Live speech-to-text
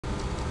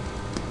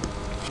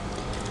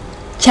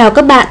Chào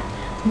các bạn,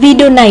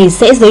 video này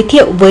sẽ giới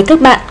thiệu với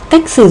các bạn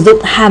cách sử dụng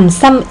hàm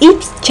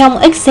Sumifs trong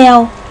Excel.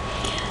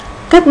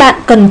 Các bạn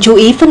cần chú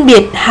ý phân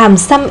biệt hàm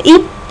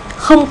Sumifs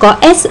không có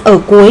s ở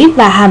cuối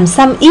và hàm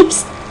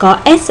Sumifs có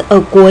s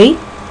ở cuối.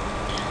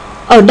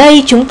 Ở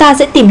đây chúng ta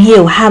sẽ tìm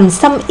hiểu hàm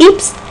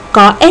Sumifs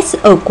có s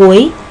ở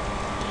cuối.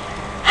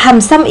 Hàm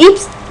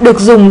Sumifs được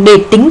dùng để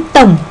tính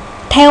tổng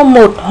theo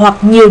một hoặc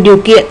nhiều điều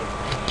kiện.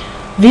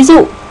 Ví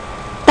dụ,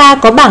 ta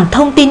có bảng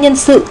thông tin nhân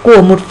sự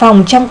của một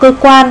phòng trong cơ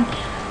quan,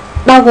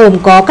 bao gồm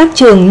có các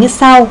trường như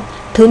sau.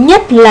 Thứ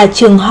nhất là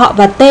trường họ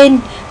và tên,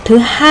 thứ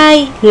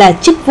hai là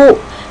chức vụ,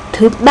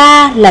 thứ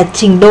ba là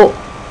trình độ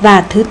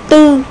và thứ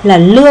tư là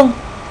lương.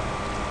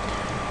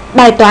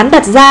 Bài toán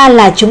đặt ra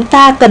là chúng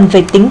ta cần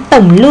phải tính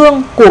tổng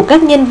lương của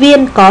các nhân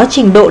viên có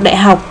trình độ đại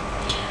học.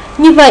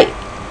 Như vậy,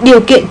 điều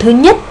kiện thứ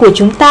nhất của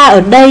chúng ta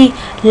ở đây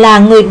là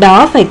người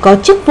đó phải có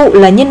chức vụ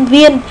là nhân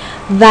viên,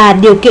 và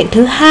điều kiện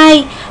thứ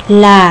hai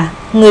là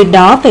người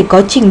đó phải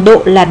có trình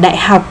độ là đại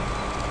học.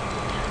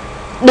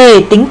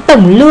 Để tính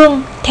tổng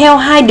lương theo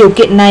hai điều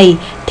kiện này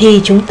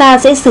thì chúng ta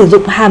sẽ sử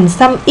dụng hàm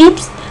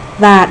Sumifs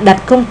và đặt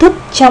công thức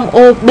trong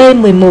ô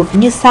B11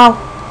 như sau.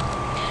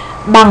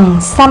 Bằng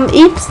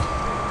Sumifs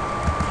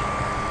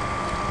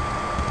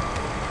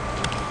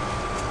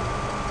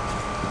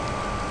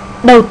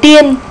đầu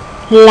tiên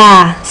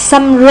là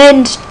sum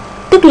range,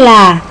 tức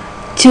là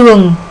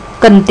trường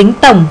cần tính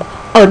tổng,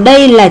 ở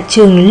đây là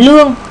trường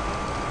lương,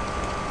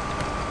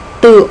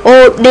 từ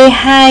ô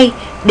D2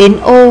 đến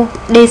ô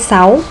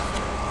D6.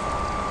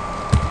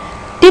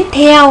 Tiếp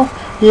theo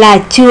là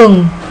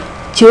trường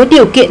chứa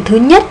điều kiện thứ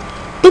nhất,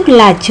 tức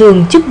là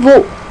trường chức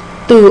vụ,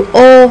 từ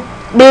ô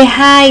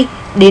B2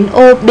 đến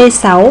ô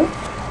B6.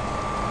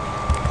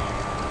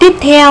 Tiếp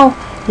theo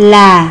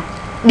là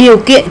điều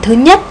kiện thứ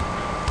nhất,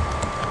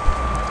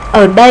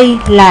 ở đây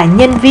là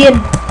nhân viên.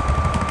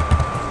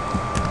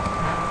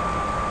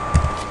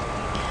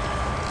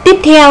 Tiếp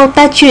theo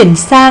ta chuyển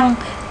sang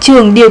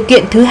trường điều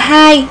kiện thứ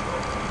hai,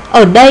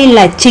 ở đây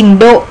là trình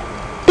độ,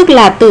 tức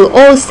là từ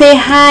ô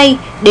C2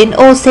 đến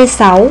ô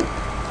C6.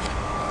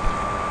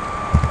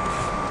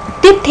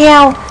 Tiếp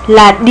theo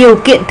là điều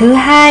kiện thứ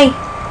hai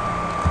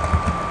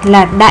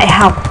là đại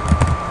học.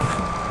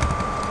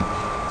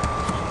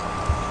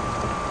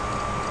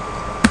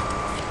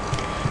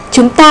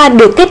 Chúng ta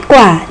được kết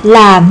quả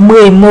là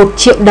 11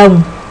 triệu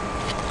đồng.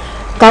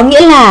 Có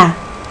nghĩa là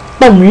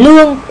tổng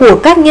lương của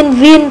các nhân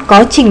viên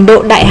có trình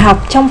độ đại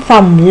học trong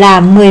phòng là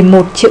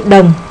 11 triệu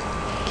đồng.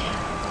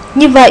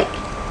 Như vậy,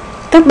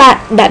 các bạn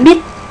đã biết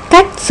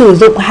cách sử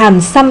dụng hàm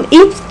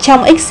Sumifs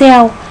trong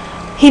Excel.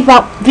 Hy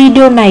vọng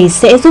video này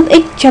sẽ giúp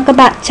ích cho các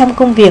bạn trong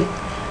công việc.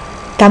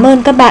 Cảm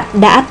ơn các bạn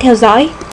đã theo dõi.